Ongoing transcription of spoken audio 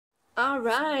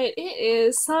Alright, it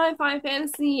is sci-fi,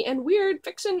 fantasy, and weird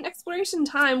fiction exploration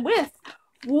time with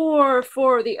War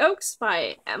for the Oaks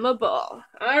by Emma Bull.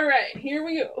 Alright, here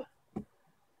we go.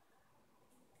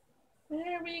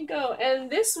 There we go. And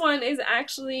this one is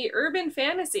actually urban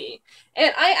fantasy.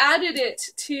 And I added it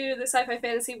to the sci-fi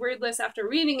fantasy word list after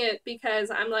reading it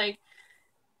because I'm like,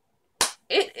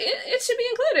 it should be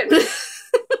included.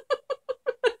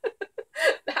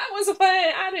 That was why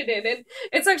I added it. And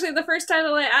it's actually the first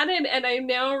title I added, and I'm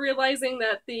now realizing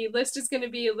that the list is going to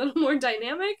be a little more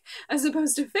dynamic as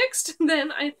opposed to fixed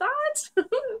than I thought.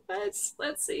 But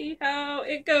let's see how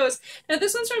it goes. Now,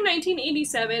 this one's from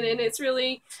 1987, and it's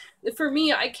really, for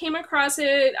me, I came across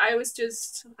it. I was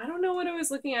just, I don't know what I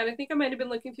was looking at. I think I might have been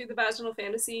looking through the Vaginal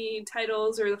Fantasy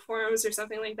titles or the forums or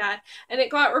something like that. And it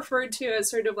got referred to as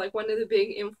sort of like one of the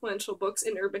big influential books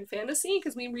in urban fantasy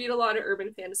because we read a lot of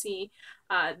urban fantasy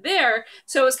there.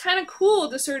 So it was kind of cool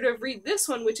to sort of read this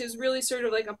one, which is really sort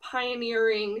of like a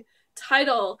pioneering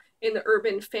title in the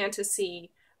urban fantasy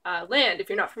land. If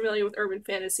you're not familiar with urban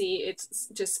fantasy, it's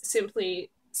just simply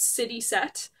city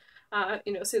set.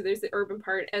 So there's the urban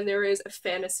part and there is a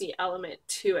fantasy element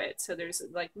to it. So there's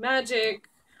like magic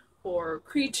or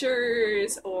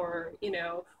creatures or,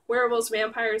 werewolves,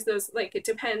 vampires, those, like, it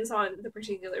depends on the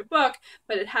particular book,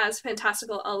 but it has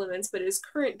fantastical elements, but it is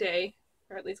current day,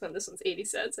 or at least when this one's 80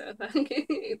 said, so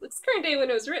it looks current day when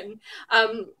it was written. I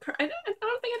don't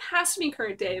think it has to be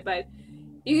current day, but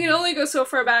you can only go so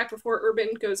far back before urban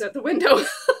goes out the window.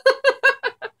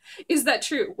 Is that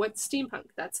true? What's steampunk?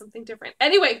 That's something different.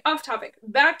 Anyway, off topic.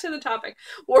 Back to the topic.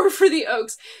 War for the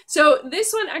Oaks. So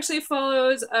this one actually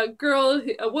follows a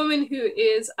woman who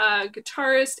is a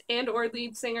guitarist and or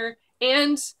lead singer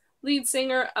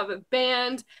of a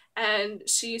band, and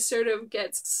she sort of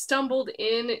gets stumbled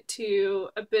into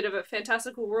a bit of a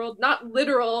fantastical world. Not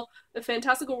literal. The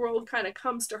fantastical world kind of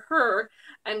comes to her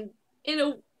and in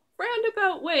a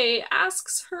roundabout way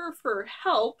asks her for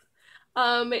help.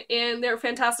 And their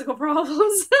fantastical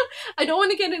problems. I don't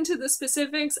want to get into the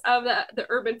specifics of the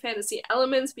urban fantasy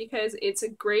elements because it's a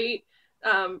great,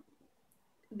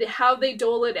 how they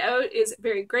dole it out is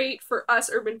very great for us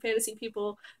urban fantasy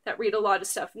people that read a lot of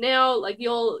stuff now. Like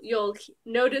you'll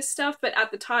notice stuff, but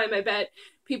at the time I bet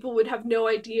people would have no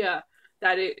idea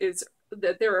that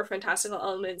that there are fantastical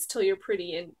elements till you're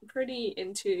pretty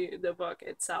into the book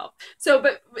itself. So,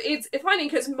 but it's funny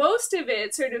because most of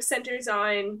it sort of centers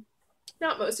on,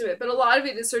 not most of it, but a lot of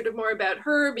it is sort of more about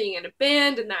her being in a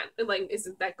band and that, like, is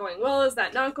that going well? Is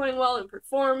that not going well? And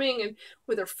performing and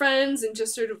with her friends and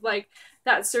just sort of like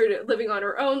that sort of living on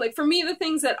her own. Like for me, the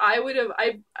things that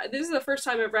this is the first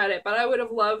time I've read it, but I would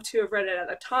have loved to have read it at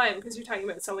the time because you're talking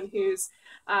about someone who's,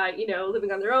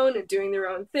 living on their own and doing their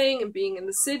own thing and being in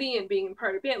the city and being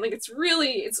part of a band. Like it's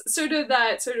sort of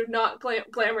that sort of not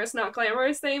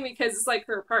glamorous thing because it's like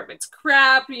her apartment's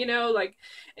crap, like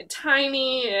and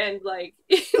tiny and like,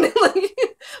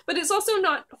 but it's also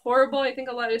not horrible. I think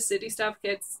a lot of city stuff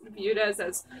gets viewed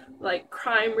as like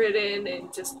crime ridden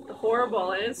and just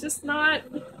horrible, and it's just not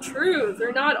true.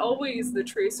 They're not always the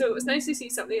truth. So it was nice to see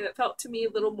something that felt to me a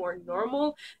little more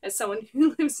normal as someone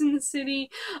who lives in the city,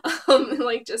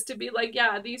 like just to be like,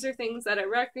 yeah, these are things that I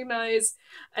recognize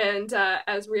and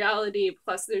as reality,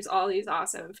 plus there's all these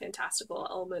awesome fantastical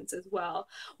elements as well.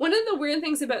 One of the weird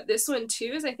things about this one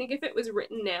too is I think if it was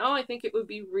written now, I think it would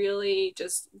be really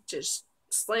just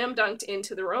slam dunked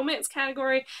into the romance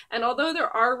category. And although there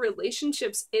are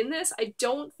relationships in this, I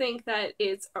don't think that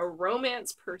it's a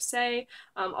romance per se.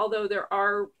 Although there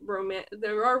are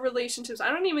relationships. I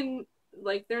don't even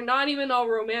like, they're not even all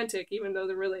romantic, even though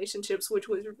the relationships, which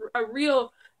was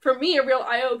for me a real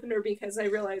eye-opener because I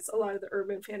realized a lot of the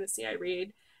urban fantasy I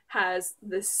read has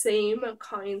the same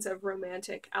kinds of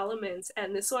romantic elements,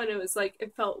 and this one,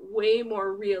 it felt way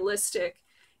more realistic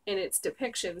in its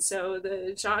depiction. So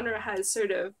the genre has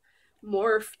sort of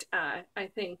morphed, I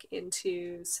think,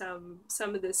 into some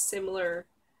of the similar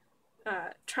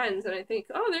trends, and I think,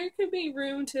 oh, there could be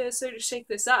room to sort of shake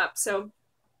this up. So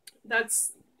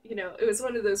that's, it was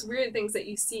one of those weird things that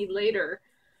you see later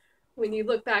when you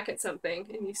look back at something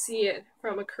and you see it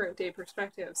from a current day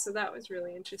perspective. So that was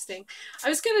really interesting.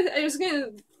 I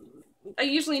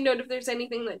usually note if there's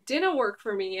anything that didn't work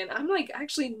for me, and I'm like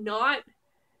actually not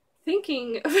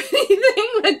thinking of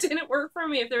anything that didn't work for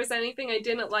me, if there was anything I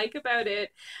didn't like about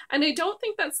it. And I don't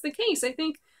think that's the case. I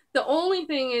think the only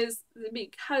thing is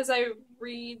because I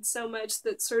read so much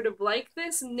that's sort of like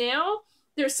this now,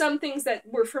 there's some things that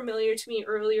were familiar to me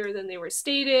earlier than they were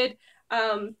stated.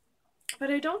 But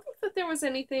I don't think that there was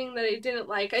anything that I didn't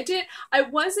like.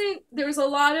 There was a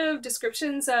lot of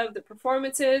descriptions of the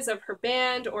performances of her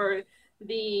band or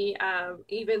the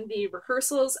even the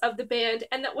rehearsals of the band,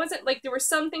 and that wasn't like, there were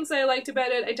some things that I liked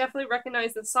about it. I definitely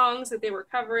recognized the songs that they were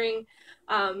covering,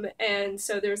 and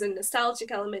so there's a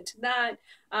nostalgic element to that.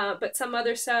 But some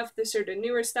other stuff, the sort of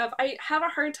newer stuff, I have a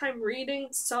hard time reading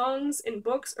songs in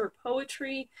books or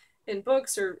poetry in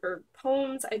books or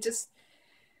poems.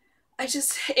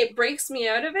 It breaks me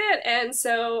out of it, and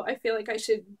so I feel like I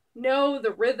should know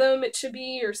the rhythm it should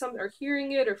be, or something, or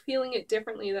hearing it or feeling it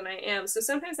differently than I am. So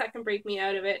sometimes that can break me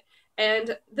out of it.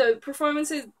 And the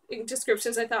performances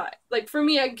descriptions, I thought, like, for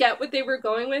me, I get what they were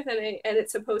going with, and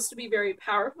it's supposed to be very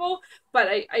powerful, but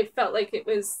I felt like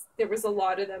there was a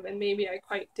lot of them, and maybe I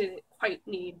didn't quite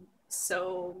need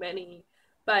so many.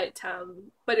 But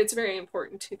it's very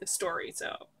important to the story,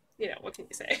 so what can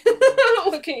you say?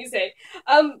 What can you say?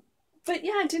 But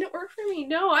yeah, it didn't work for me.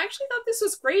 No, I actually thought this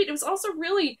was great. It was also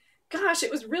really, gosh,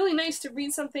 it was really nice to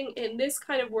read something in this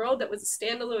kind of world that was a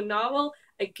standalone novel.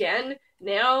 Again,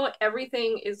 now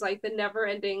everything is like the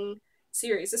never-ending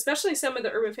series, especially some of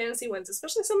the urban fantasy ones,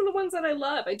 especially some of the ones that I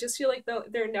love. I just feel like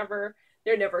they're never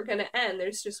gonna end.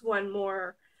 There's just one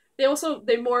more. They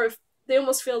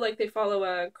almost feel like they follow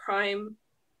a crime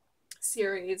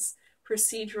series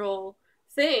procedural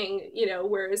thing,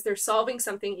 whereas they're solving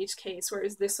something each case,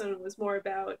 whereas this one was more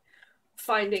about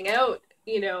finding out,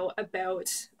 about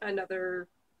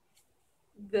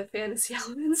the fantasy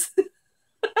elements.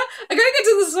 I gotta get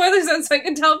to the spoiler zone so I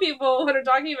can tell people what I'm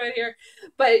talking about here.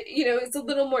 But, it's a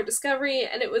little more discovery,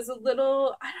 and it was a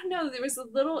little, I don't know, it was a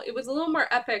little more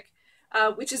epic,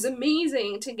 which is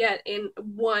amazing to get in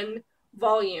one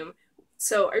volume.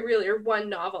 So or one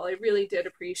novel. I really did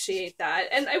appreciate that.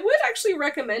 And I would actually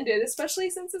recommend it,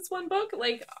 especially since it's one book.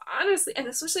 Like, honestly, and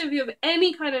especially if you have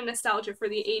any kind of nostalgia for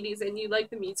the 80s and you like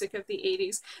the music of the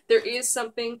 80s, there is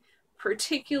something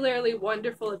particularly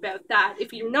wonderful about that.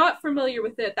 If you're not familiar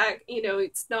with it, that,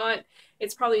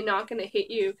 it's probably not going to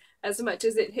hit you as much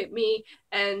as it hit me.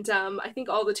 And I think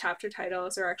all the chapter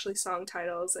titles are actually song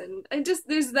titles, and just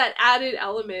there's that added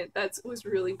element that was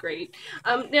really great.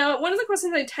 Now, one of the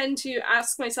questions I tend to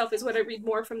ask myself is, would I read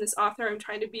more from this author? I'm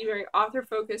trying to be very author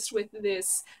focused with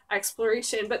this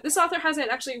exploration, but this author hasn't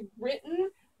actually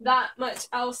written that much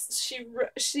else.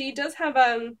 She does have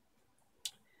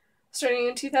starting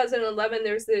in 2011,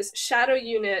 there's this Shadow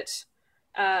Unit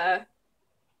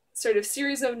sort of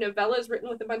series of novellas written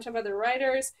with a bunch of other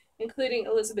writers, including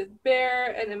Elizabeth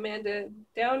Bear and Amanda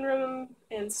Downram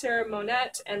and Sarah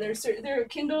Monette, and they're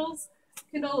Kindle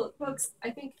books, I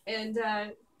think, and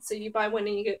so you buy one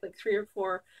and you get like 3 or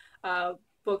 4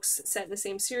 books set in the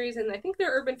same series, and I think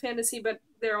they're urban fantasy, but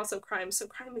they're also crime, so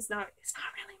crime it's not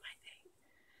really my thing.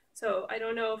 So I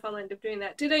don't know if I'll end up doing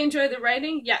that. Did I enjoy the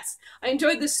writing? Yes. I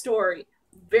enjoyed the story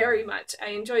very much. I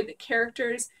enjoyed the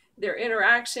characters, their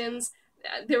interactions.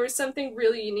 There was something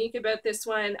really unique about this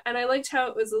one, and I liked how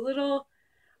it was a little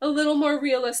more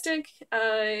realistic,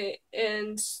 and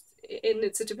in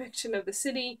its depiction of the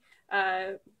city,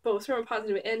 both from a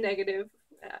positive and negative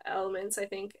elements, I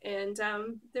think. And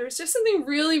there was just something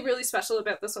really, really special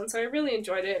about this one, so I really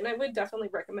enjoyed it, and I would definitely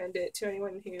recommend it to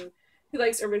anyone who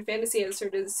likes urban fantasy and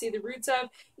sort of see the roots of.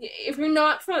 If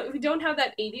you don't have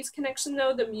that 80s connection,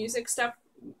 though, the music stuff,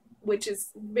 which is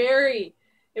very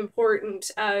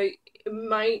important,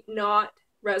 might not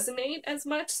resonate as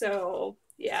much. So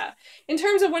yeah. In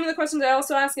terms of one of the questions I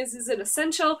also ask is it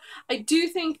essential? I do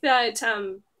think that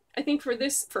I think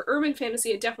for urban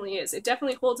fantasy, it definitely is. It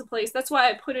definitely holds a place. That's why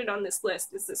I put it on this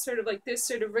list. Is this sort of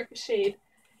ricocheted,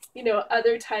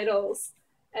 other titles,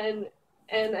 and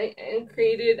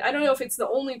created. I don't know if it's the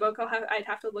only book. I'd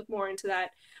have to look more into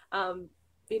that.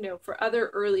 For other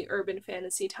early urban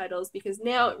fantasy titles, because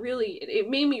now it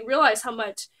made me realize how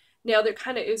much now there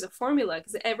kind of is a formula,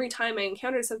 because every time I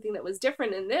encountered something that was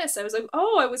different in this, I was like,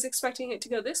 oh, I was expecting it to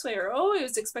go this way, or oh, I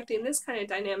was expecting this kind of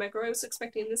dynamic, or I was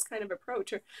expecting this kind of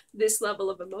approach, or this level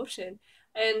of emotion,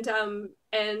 and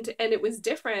it was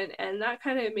different, and that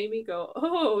kind of made me go,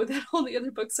 oh, that all the other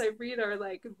books I read are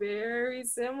like very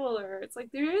similar. It's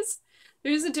like there is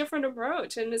a different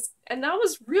approach, and that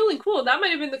was really cool. That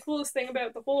might have been the coolest thing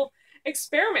about the whole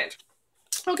experiment.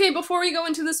 Okay, before we go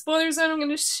into the spoiler zone, I'm going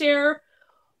to share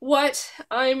what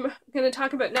I'm going to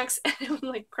talk about next. And I'm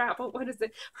like, crap, what is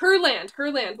it?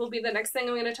 Herland will be the next thing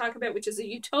I'm going to talk about, which is a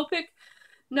utopic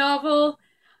novel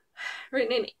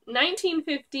written in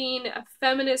 1915, a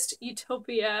feminist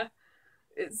utopia.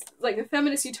 It's like a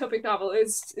feminist utopic novel.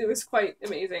 It was quite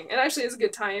amazing. And actually it's a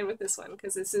good tie-in with this one,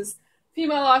 because this is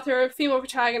female author, female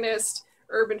protagonist,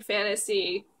 urban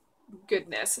fantasy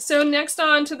goodness. So next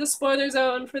on to the spoiler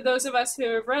zone for those of us who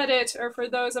have read it, or for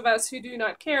those of us who do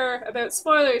not care about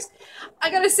spoilers. I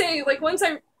gotta say, like, once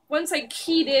I once I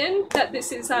keyed in that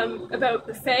this is about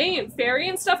the Fae and fairy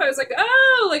and stuff, I was like,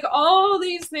 oh, like all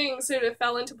these things sort of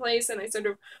fell into place, and I sort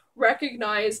of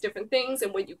recognized different things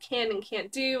and what you can and can't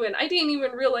do. And I didn't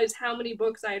even realize how many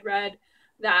books I had read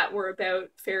that were about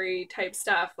fairy type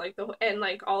stuff, like and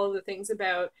like all of the things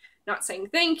about not saying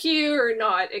thank you or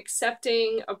not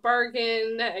accepting a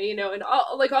bargain, you know, and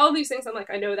all these things. I'm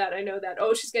like, I know that.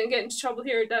 Oh, she's gonna get into trouble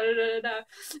here, da da da da.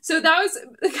 So that was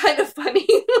kind of funny,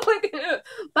 like,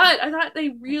 but I thought they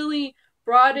really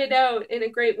brought it out in a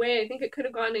great way. I think it could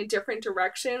have gone in different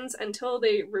directions until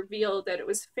they revealed that it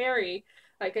was fairy.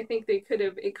 Like, I think it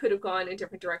could have gone in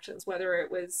different directions, whether it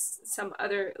was some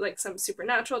other, like some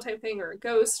supernatural type thing or a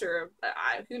ghost or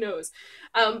who knows.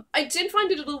 I did find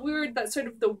it a little weird that sort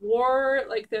of the war,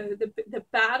 like the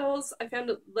battles, I found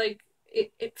it like,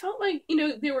 it felt like, you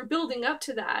know, they were building up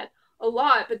to that a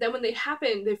lot, but then when they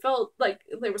happened, they felt like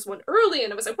there was one early,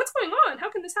 and I was like, what's going on? How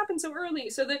can this happen so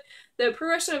early? So the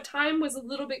progression of time was a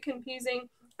little bit confusing.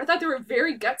 I thought they were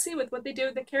very gutsy with what they did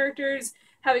with the characters,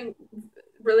 having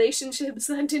relationships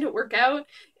that didn't work out.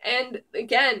 And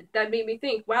again, that made me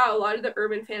think, wow, a lot of the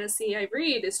urban fantasy I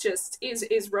read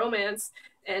is romance,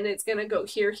 and it's gonna go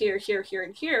here, here, here, here,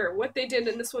 and here. What they did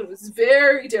in this one was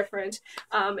very different,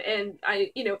 and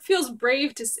it feels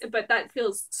brave but that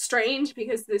feels strange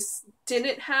because this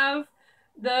didn't have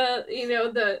the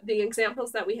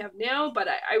examples that we have now. But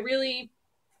I really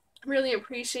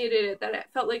appreciated it, that it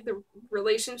felt like the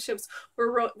relationships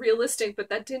were realistic, but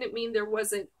that didn't mean there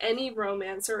wasn't any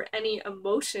romance or any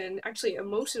emotion. Actually,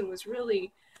 emotion was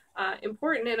really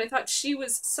important, and I thought she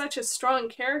was such a strong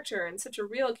character and such a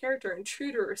real character and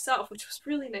true to herself, which was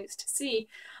really nice to see,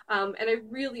 and I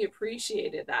really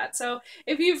appreciated that. So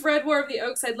if you've read War of the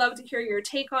Oaks, I'd love to hear your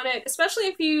take on it, especially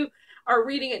if you are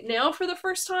reading it now for the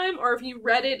first time, or if you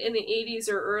read it in the 80s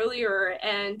or earlier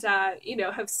and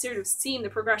have sort of seen the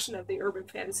progression of the urban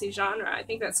fantasy genre. I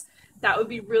think that would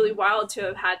be really wild to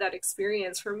have had that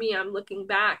experience. For me, I'm looking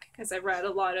back because I read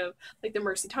a lot of like the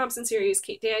Mercy Thompson series,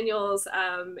 Kate Daniels,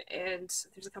 and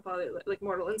there's a couple other like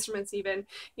Mortal Instruments even,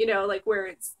 like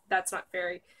where that's not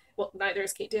fairy. Well, neither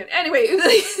is Kate Dan. Anyway,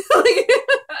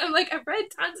 I'm like, I've read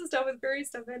tons of stuff with fairy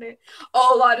stuff in it.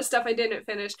 Oh, a lot of stuff I didn't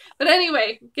finish. But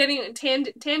anyway, getting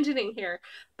tangenting here.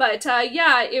 But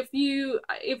yeah, if you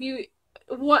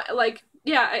want, like,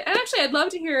 yeah, and actually I'd love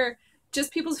to hear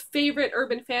just people's favorite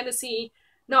urban fantasy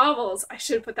novels. I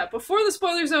should have put that before the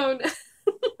spoiler zone.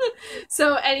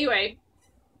 So anyway,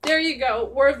 there you go,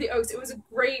 War of the Oaks. It was a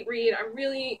great read. I'm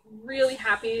really, really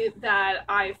happy that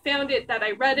I found it, that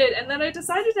I read it, and then I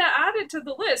decided to add it to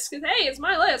the list, because hey, it's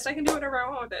my list. I can do whatever I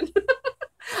want.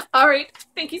 Alright,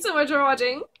 thank you so much for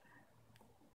watching.